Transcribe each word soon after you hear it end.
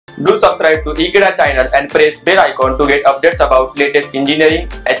Do subscribe to Ekeeda channel and press bell icon to get updates about latest engineering,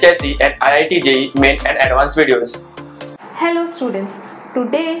 HSC and IIT JEE main and advanced videos. Hello students,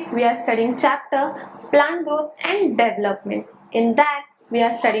 today we are studying chapter Plant Growth and Development. In that we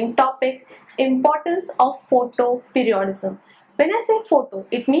are studying topic Importance of Photoperiodism. When I say photo,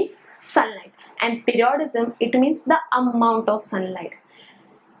 it means sunlight, and periodism, it means the amount of sunlight.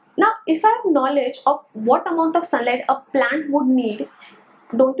 Now if I have knowledge of what amount of sunlight a plant would need,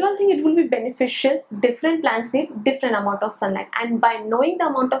 don't you all think it will be beneficial? Different plants need different amount of sunlight, and by knowing the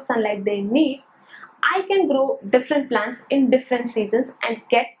amount of sunlight they need, I can grow different plants in different seasons and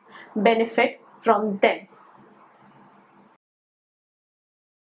get benefit from them.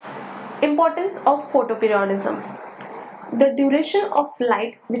 Importance of photoperiodism. The duration of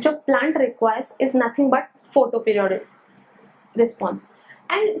light which a plant requires is nothing but photoperiodic response,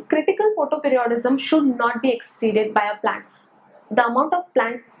 and critical photoperiodism should not be exceeded by a plant. The amount of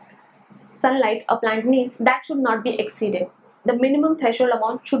plant sunlight a plant needs, that should not be exceeded. The minimum threshold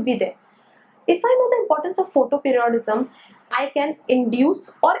amount should be there. If I know the importance of photoperiodism, I can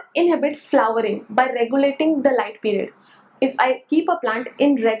induce or inhibit flowering by regulating the light period. If I keep a plant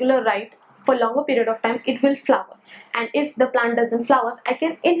in regular light for longer period of time, it will flower. And if the plant doesn't flower, I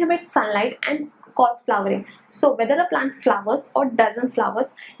can inhibit sunlight and cause flowering. So whether a plant flowers or doesn't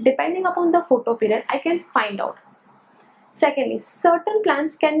flowers, depending upon the photoperiod, I can find out. Secondly, certain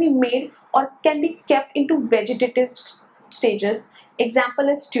plants can be made or can be kept into vegetative stages. Example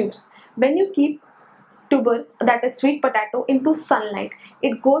is tubes. When you keep tuber, that is sweet potato, into sunlight,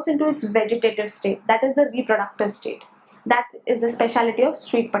 it goes into its vegetative state, that is the reproductive state. That is the speciality of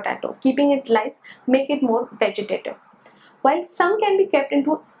sweet potato. Keeping it lights make it more vegetative. While some can be kept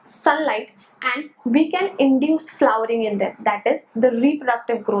into sunlight and we can induce flowering in them, that is the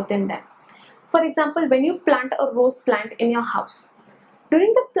reproductive growth in them. For example, when you plant a rose plant in your house,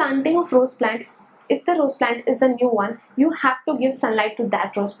 during the planting of rose plant, if the rose plant is a new one, you have to give sunlight to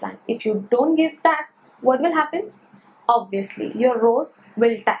that rose plant. If you don't give that, what will happen? Obviously, your rose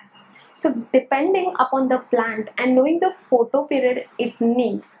will die. So depending upon the plant and knowing the photoperiod it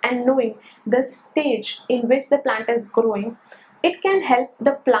needs and knowing the stage in which the plant is growing, it can help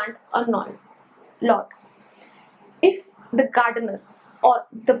the plant a lot. If the gardener or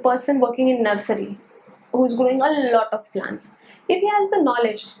the person working in nursery who's growing a lot of plants, if he has the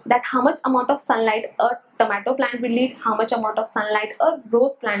knowledge that how much amount of sunlight a tomato plant will need, how much amount of sunlight a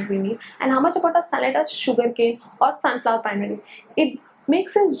rose plant will need, and how much amount of sunlight a sugarcane or sunflower plant will need, it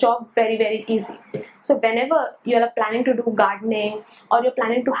makes his job very easy. So whenever you are planning to do gardening, or you're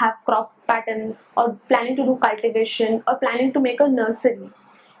planning to have crop pattern, or planning to do cultivation, or planning to make a nursery,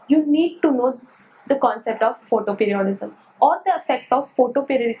 you need to know the concept of photoperiodism or the effect of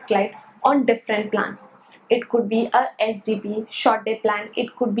photoperiodic light on different plants. It could be a SDP, short day plant,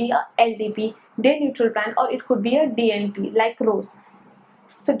 it could be a LDP, day neutral plant, or it could be a DNP like rose.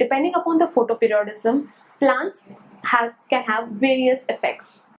 So depending upon the photoperiodism, plants can have various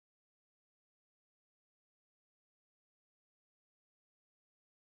effects.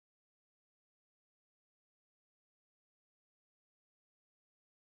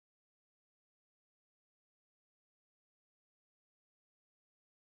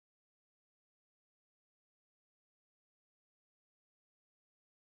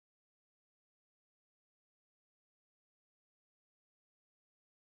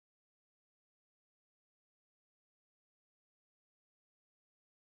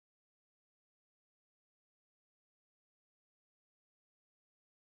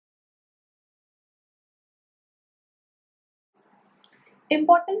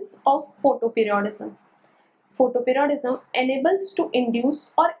 Importance of photoperiodism. Photoperiodism enables to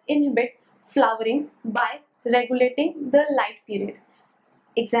induce or inhibit flowering by regulating the light period.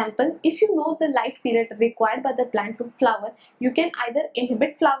 Example, if you know the light period required by the plant to flower, you can either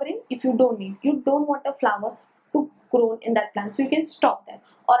inhibit flowering if you don't want a flower to grow in that plant, so you can stop that,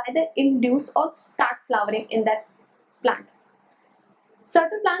 or either induce or start flowering in that plant.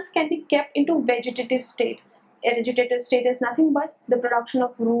 Certain plants can be kept into vegetative state. A vegetative state is nothing but the production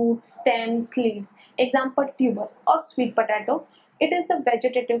of roots, stems, leaves. Example, tuber or sweet potato. It is the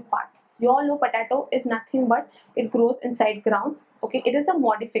vegetative part. You all know potato is nothing but it grows inside ground. Okay, it is a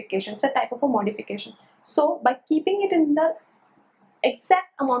modification. It's a type of a modification. So by keeping it in the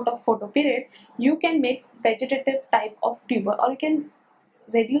exact amount of photoperiod, you can make vegetative type of tuber, or you can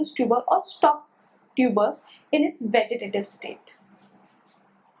reduce tuber or stop tuber in its vegetative state.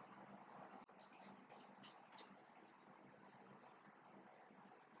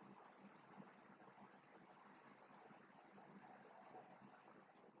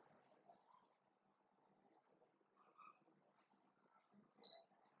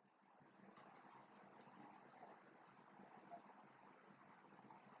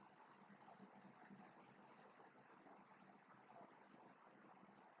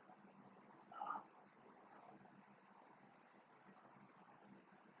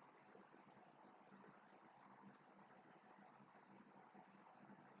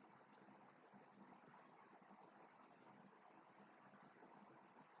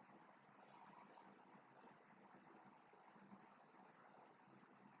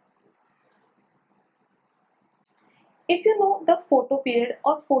 If you know the photoperiod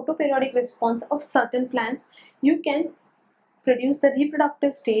or photoperiodic response of certain plants, you can produce the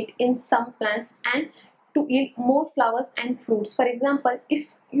reproductive state in some plants and to yield more flowers and fruits. For example,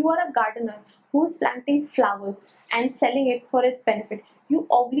 if you are a gardener who is planting flowers and selling it for its benefit, you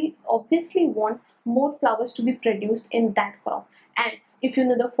obviously want more flowers to be produced in that crop. And if you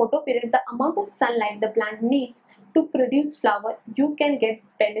know the photoperiod, the amount of sunlight the plant needs to produce flower, you can get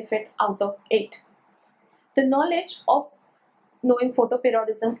benefit out of it. The knowledge of knowing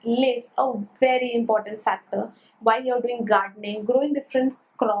photoperiodism lays a very important factor while you're doing gardening, growing different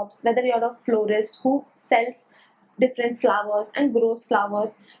crops, whether you're a florist who sells different flowers and grows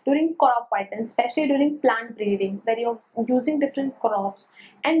flowers during crop pattern, especially during plant breeding, where you're using different crops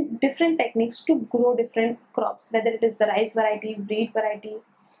and different techniques to grow different crops, whether it is the rice variety, wheat variety.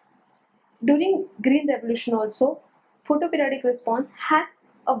 During green revolution also, photoperiodic response has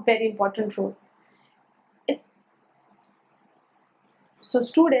a very important role. So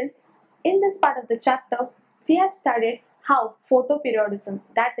students, in this part of the chapter, we have studied how photoperiodism,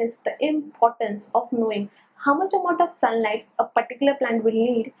 that is the importance of knowing how much amount of sunlight a particular plant will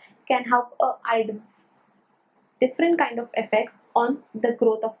need, can have different kind of effects on the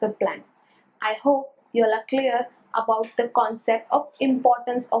growth of the plant. I hope you all are clear about the concept of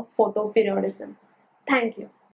importance of photoperiodism. Thank you.